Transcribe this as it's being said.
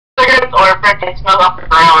frickin' smells off the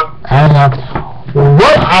ground. I don't know.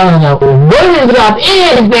 What is up?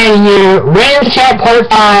 It is Ben here, Random Chat Part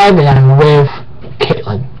 5, and I'm with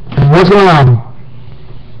Kaitlyn. What's going on?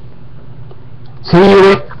 So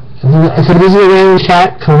this is a random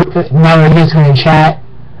chat. Now we're just going to chat.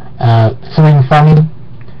 Something funny.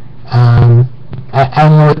 I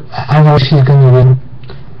don't know what she's going to do.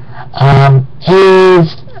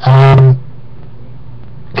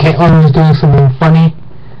 Kaitlyn is doing something funny.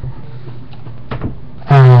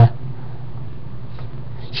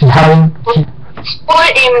 She's hiding.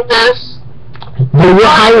 What aim is this? No, you're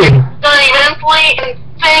hiding. I'm mentally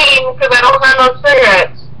insane because I don't have no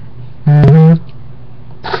cigarettes.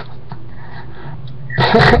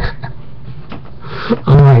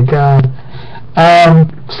 Oh my god.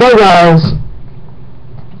 So guys,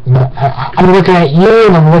 I'm looking at you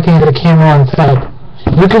and I'm looking at the camera on side.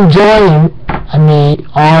 You can join me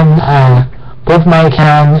on both my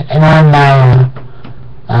account and on my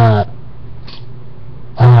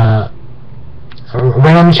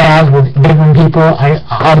random chats with different people.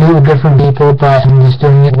 I'll do it with different people, but I'm just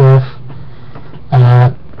doing it with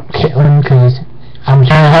Kaitlyn because I'm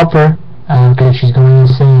trying to help her because she's going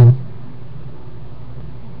insane.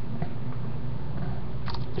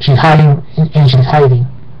 She's hiding, and she's hiding.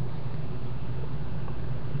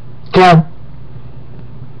 Come on.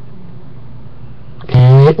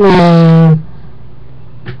 Kaitlyn.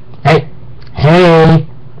 Hey.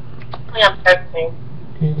 I'm texting.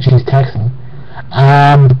 She's texting.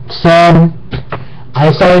 So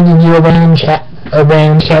I started to do a random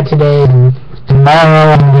chat today, and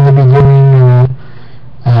tomorrow I'm going to be doing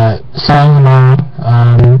a song tomorrow.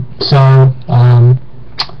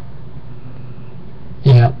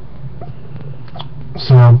 Yeah.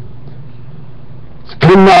 So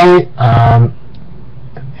good night.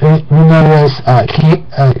 You know this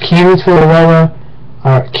Candace for Aurora,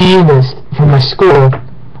 or Candace from my school.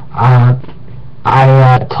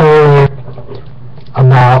 I told her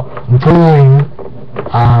about bullying.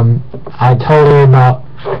 I told her about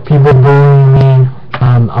people bullying me.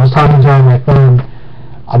 I was talking to her on my phone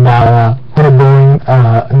about her bullying.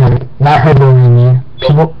 No, not her bullying me.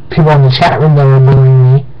 People in the chat room that were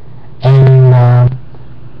bullying me, and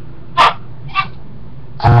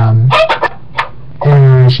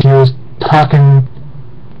she was talking.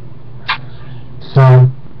 So,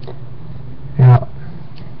 yeah.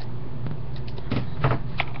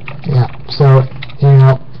 So,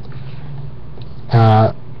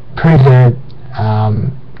 pretty good.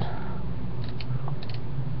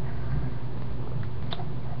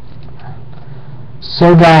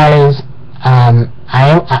 So guys,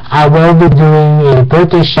 I will be doing a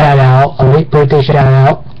birthday shout out, a late birthday shout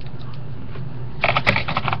out.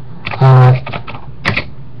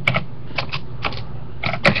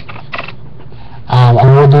 I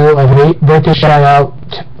will do a late birthday shout out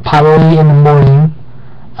probably in the morning.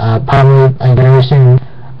 Probably like very soon.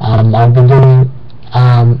 I've been doing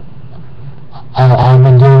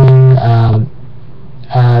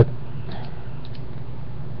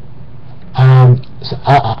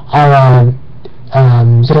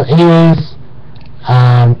so anyways,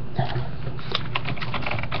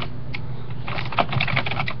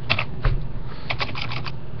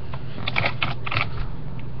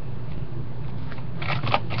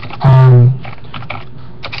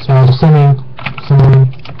 so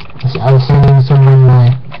I was sending someone my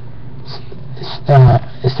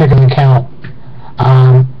second account.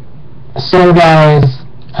 So guys,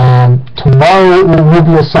 tomorrow will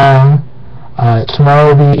be a song.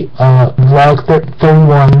 Tomorrow will be vlog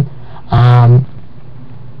 31.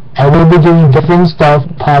 I will be doing different stuff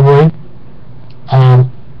probably.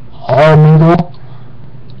 All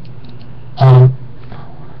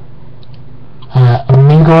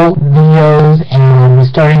Amigo videos, and we're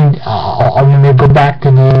starting. I'm gonna go back to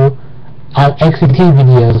do XCT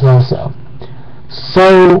videos also.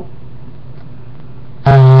 So,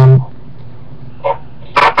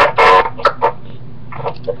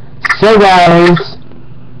 so guys,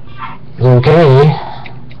 okay,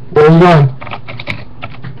 where are you going?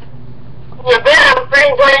 You've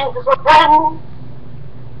been going to some friends.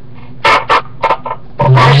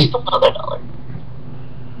 Just another $1.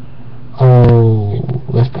 Oh,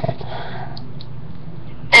 that's bad.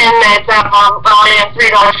 And it's only a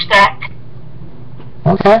 $3 stack.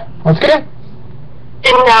 Okay, that's good.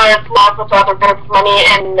 And it's lots of other group money,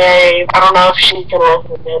 and I don't know if she's gonna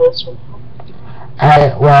notice or not.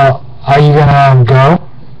 Alright, well, are you gonna go?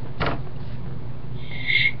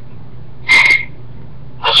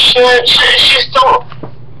 She's still.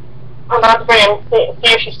 I'm not afraid. See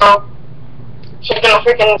if she's still. She's gonna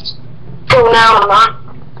freaking tune out or not.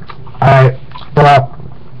 Alright, well,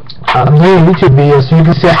 I'm doing a YouTube video so you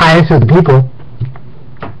can say hi to the people.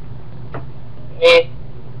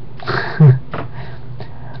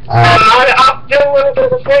 I'll do one of the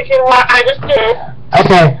freaking what I just did.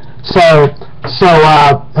 Okay, so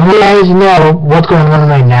let me let you know what's going on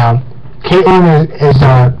right now. Kaitlyn is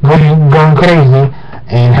going crazy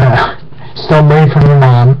and still married from her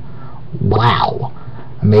mom. Wow,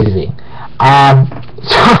 amazing. I'm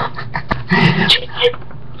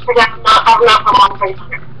not from one place.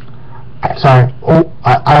 Sorry. Oh,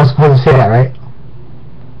 I was supposed to say that, right?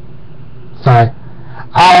 Sorry.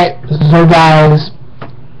 Alright, so guys,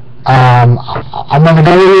 I'm gonna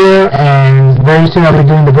go here, and very soon I'll be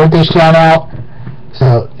doing the birthday shout out.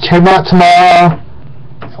 So check me out tomorrow.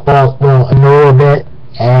 Well, in a little bit,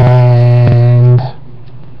 and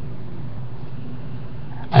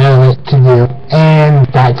I don't know what to do, and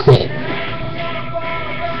that's it.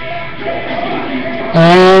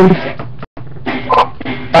 And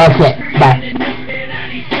that's it. Bye.